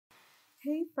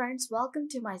Hey friends, welcome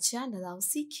to my channel Our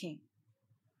सीखें।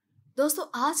 दोस्तों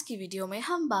आज की वीडियो में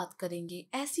हम बात करेंगे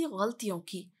ऐसी गलतियों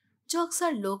की जो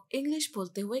अक्सर लोग इंग्लिश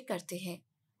बोलते हुए करते हैं।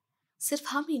 सिर्फ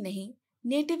हम ही नहीं,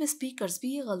 नेटिव स्पीकर्स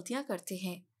भी ये गलतियां करते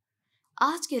हैं।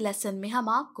 आज के लेसन में हम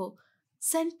आपको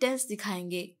सेंटेंस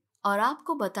दिखाएंगे और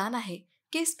आपको बताना है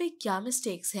कि इसमें क्या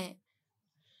मिस्टेक्स हैं।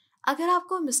 अगर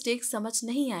आपको मिस्टेक्स समझ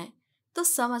नहीं आए तो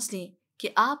समझ लें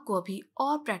कि आपको अभी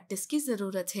और प्रैक्टिस की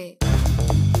जरूरत है।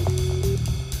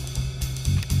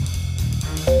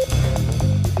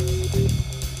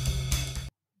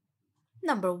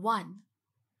 Number 1.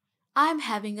 I'm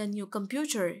having a new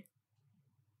computer.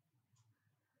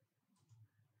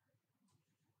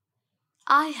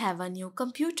 I have a new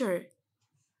computer.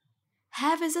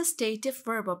 Have is a stative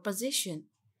verb or position.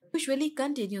 Usually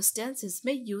continuous tenses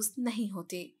में यूज नहीं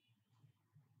होते।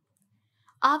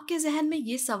 आपके जहन में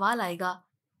ये सवाल आएगा,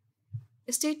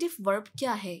 स्टेटिव वर्ब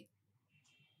क्या है?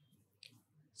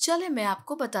 चले मैं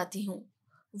आपको बताती हूँ।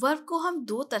 वर्ब को हम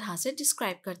दो तरह से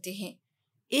डिस्क्राइब करते हैं।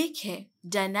 एक है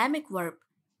डायनामिक वर्ब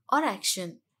और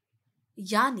एक्शन,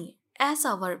 यानी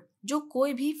ऐसा वर्ब जो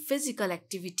कोई भी फिजिकल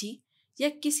एक्टिविटी या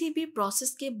किसी भी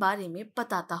प्रोसेस के बारे में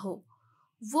बताता हो,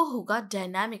 वो होगा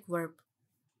डायनामिक वर्ब।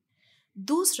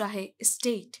 दूसरा है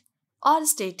स्टेट और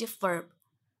स्टेटिव वर्ब,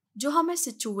 जो हमें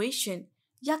सिचुएशन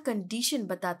या कंडीशन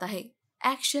बताता है,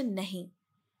 एक्शन नहीं।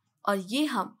 और ये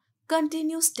हम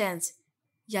कंटिन्यूस टेंस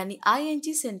यानी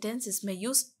आईएनजी सेंटेंसेस में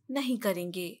यूज नहीं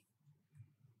करेंगे।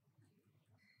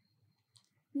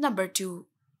 Number 2.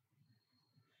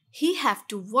 He have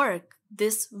to work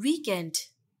this weekend.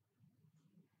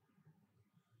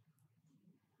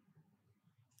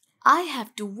 I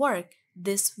have to work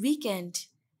this weekend.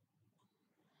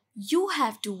 You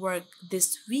have to work this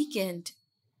weekend.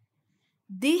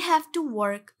 They have to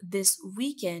work this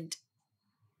weekend.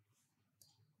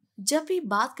 जब भी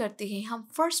बात करते हैं हम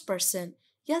फर्स्ट पर्सन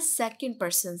या सेकंड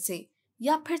पर्सन से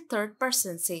या फिर थर्ड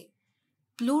पर्सन से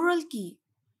प्लूरल की,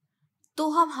 तो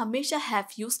हम हमेशा हैव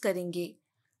यूज करेंगे।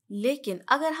 लेकिन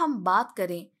अगर हम बात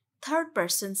करें थर्ड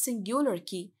पर्सन सिंगुलर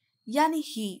की, यानी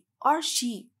ही और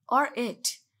शी और इट,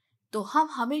 तो हम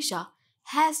हमेशा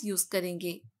हैज यूज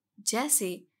करेंगे। जैसे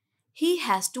he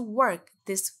has to work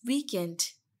this weekend.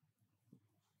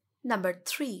 Number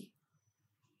 3.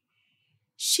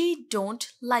 She don't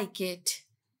like it.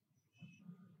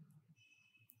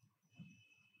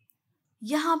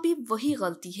 यहां भी वही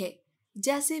गलती है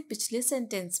जैसे पिछले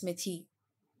सेंटेंस में थी।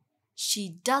 She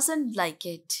doesn't like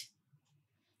it.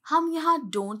 हम यहाँ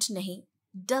don't नहीं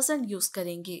doesn't यूज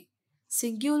करेंगे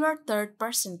सिंगुलर थर्ड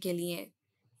पर्सन के लिए,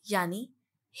 यानी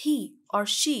he और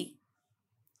she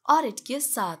और it के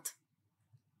साथ।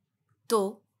 तो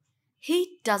he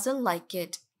doesn't like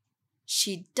it,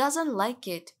 she doesn't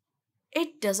like it,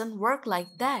 it doesn't work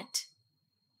like that.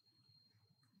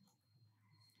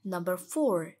 Number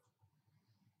 4.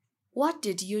 What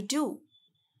did you do?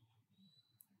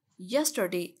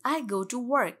 Yesterday I go to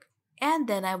work and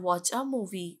then I watch a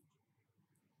movie.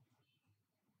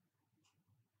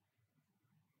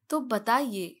 तो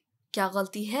बताइए क्या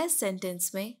गलती है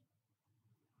sentence में?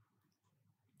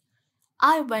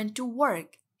 I went to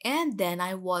work and then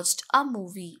I watched a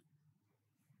movie.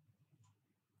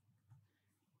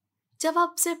 जब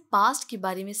आपसे past के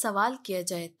बारे में सवाल किया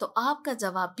जाए तो आपका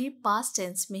जवाब भी पास्ट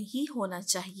टेंस में ही होना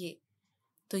चाहिए।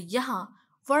 तो यहाँ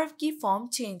वर्ब की फॉर्म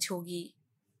चेंज होगी।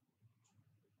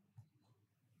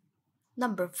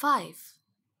 Number 5.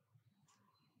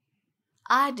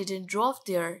 I didn't drove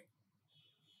there.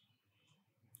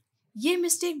 ये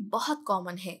मिस्टेक बहुत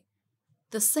कॉमन है।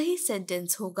 तो सही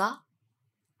सेंटेंस होगा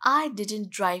I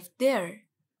didn't drive there.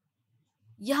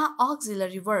 यहाँ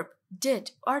ऑक्सिलरी वर्ब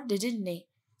did और didn't ने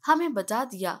हमें बता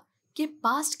दिया कि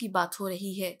पास्ट की बात हो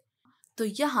रही है, तो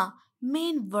यहाँ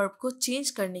मेन वर्ब को चेंज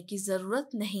करने की जरूरत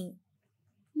नहीं।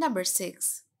 Number 6.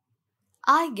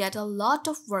 I get a lot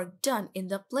of work done in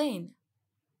the plane.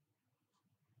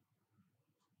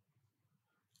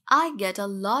 I get a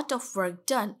lot of work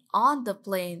done on the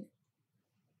plane.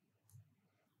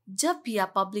 जब भी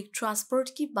आप पब्लिक ट्रांसपोर्ट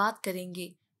की बात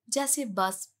करेंगे, जैसे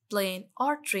बस, प्लेन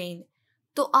और ट्रेन,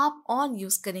 तो आप ऑन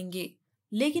यूज करेंगे।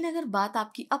 लेकिन अगर बात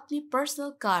आपकी अपनी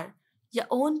पर्सनल कार या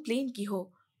ओन प्लेन की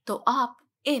हो तो आप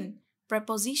इन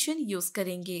प्रपोजिशन यूज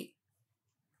करेंगे।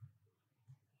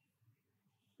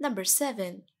 Number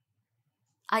 7.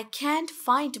 I can't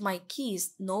find my keys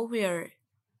nowhere.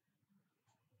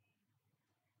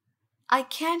 I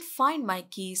can't find my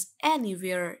keys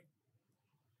anywhere.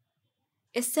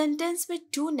 इस सेंटेंस में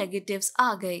टू नेगेटिव्स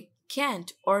आ गए,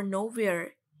 can't और nowhere.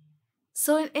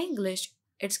 So in English,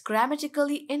 it's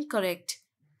grammatically incorrect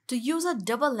to use a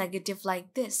double negative like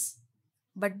this.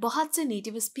 But बहुत से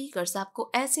native speakers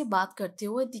आपको ऐसे बात करते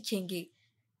हुए दिखेंगे,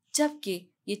 जबकि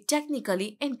ये टेक्निकली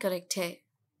इनकरेक्ट है।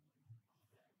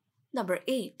 Number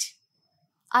 8,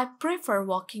 I prefer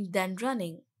walking than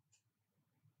running.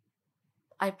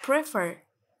 I prefer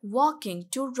walking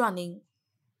to running.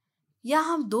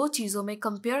 यहाँ हम दो चीजों में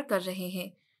कंपेयर कर रहे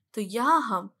हैं, तो यहाँ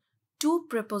हम to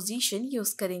preposition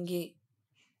यूज करेंगे।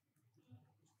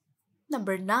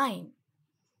 Number 9,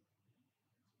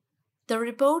 the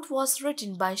report was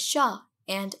written by Shah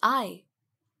and I.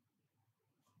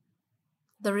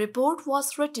 The report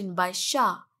was written by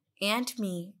Shah and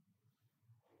me.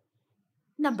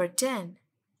 Number 10,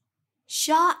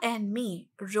 Shah and me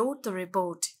wrote the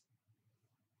report.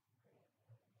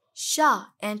 Shah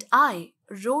and I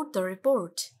wrote the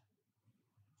report.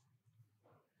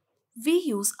 We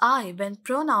use I when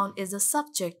pronoun is the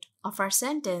subject of our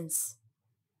sentence.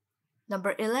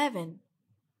 Number 11,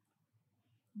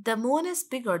 the moon is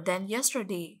bigger than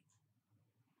yesterday.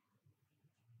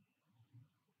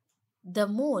 The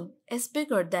moon is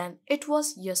bigger than it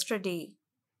was yesterday.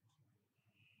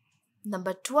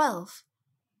 Number 12,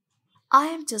 I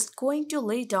am just going to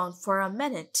lay down for a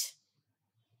minute.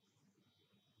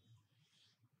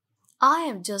 I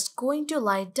am just going to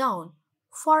lie down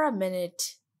for a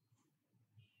minute.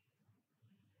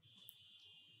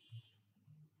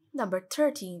 Number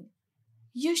 13,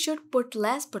 you should put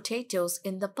less potatoes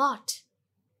in the pot.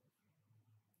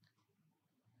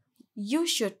 You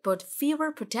should put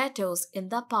fewer potatoes in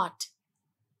the pot.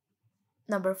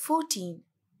 Number 14,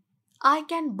 I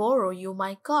can borrow you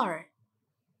my car.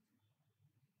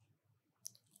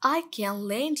 I can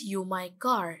lend you my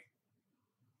car.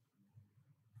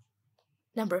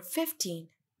 Number 15,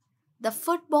 the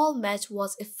football match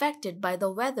was affected by the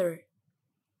weather.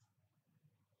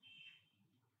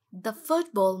 The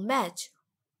football match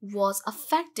was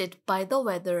affected by the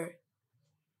weather.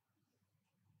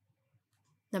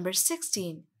 Number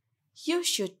 16, you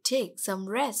should take some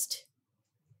rest.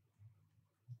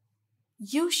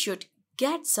 You should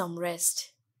get some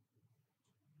rest.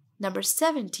 Number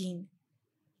 17,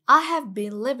 I have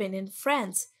been living in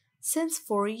France since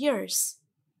 4 years.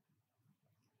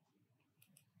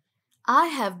 I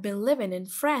have been living in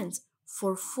France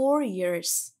for 4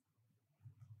 years.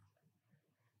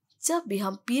 जब भी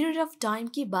हम period of time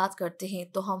की बात करते हैं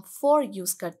तो हम for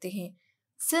use करते हैं।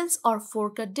 since और for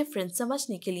का डिफरेंस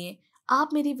समझने के लिए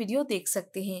आप मेरी वीडियो देख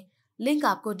सकते हैं, लिंक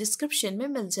आपको डिस्क्रिप्शन में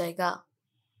मिल जाएगा।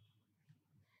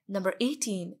 Number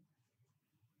 18,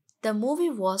 the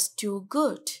movie was too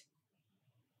good.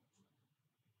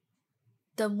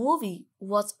 The movie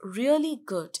was really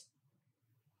good.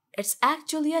 It's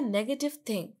actually a negative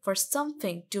thing for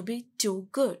something to be too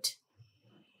good.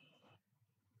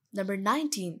 Number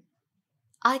 19,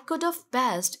 I could have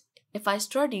passed if I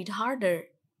studied harder.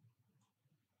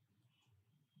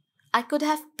 I could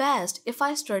have passed if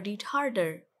I studied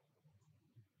harder.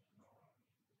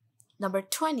 Number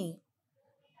 20,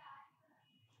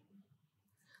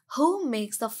 who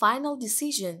makes the final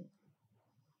decision?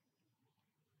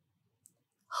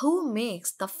 Who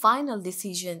makes the final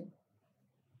decision?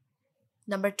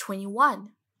 Number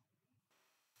 21,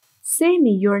 say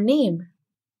me your name.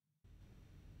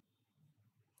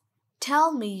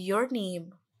 Tell me your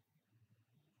name.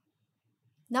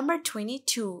 Number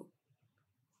 22,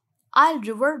 I'll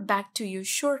revert back to you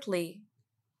shortly.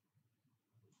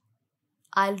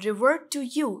 I'll revert to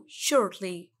you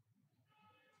shortly.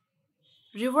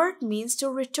 Revert means to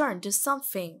return to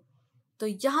something. तो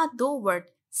यहाँ दो word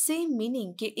same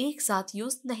meaning के एक साथ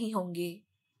use नहीं होंगे।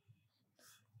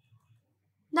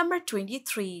 Number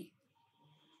 23,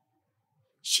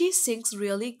 she sings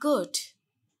really good.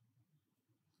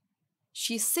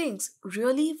 She sings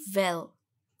really well.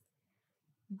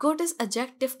 Good is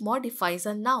adjective modifies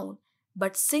a noun,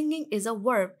 but singing is a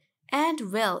verb and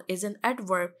well is an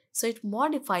adverb, so it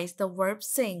modifies the verb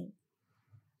sing.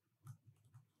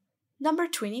 Number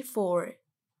 24,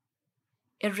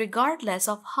 regardless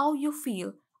of how you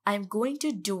feel, I'm going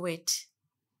to do it.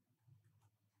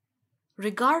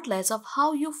 Regardless of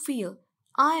how you feel,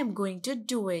 I am going to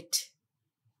do it.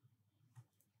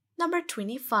 Number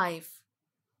 25,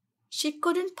 she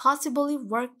couldn't possibly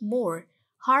work more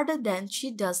harder than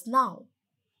she does now.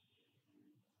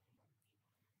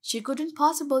 She couldn't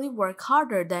possibly work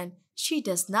harder than she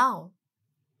does now.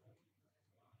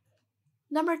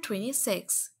 Number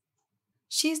 26,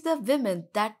 she's the woman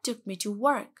that took me to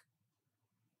work.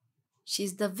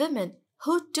 She's the woman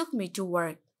who took me to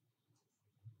work.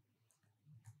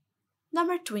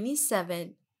 Number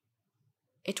 27,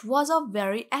 it was a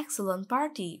very excellent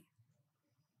party.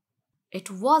 It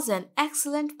was an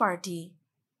excellent party.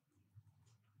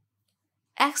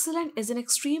 Excellent is an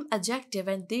extreme adjective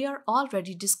and they are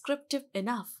already descriptive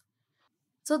enough.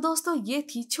 So दोस्तों ये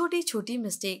थी छोटी छोटी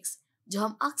mistakes जो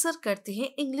हम अक्सर करते हैं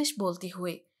इंग्लिश बोलते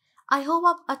हुए। आई होप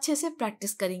आप अच्छे से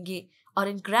प्रैक्टिस करेंगे और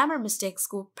इन ग्रामर मिस्टेक्स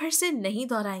को फिर से नहीं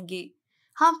दोहराएंगे।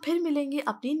 हम फिर मिलेंगे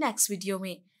अपनी नेक्स्ट वीडियो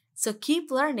में। So keep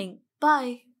learning.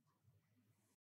 बाय।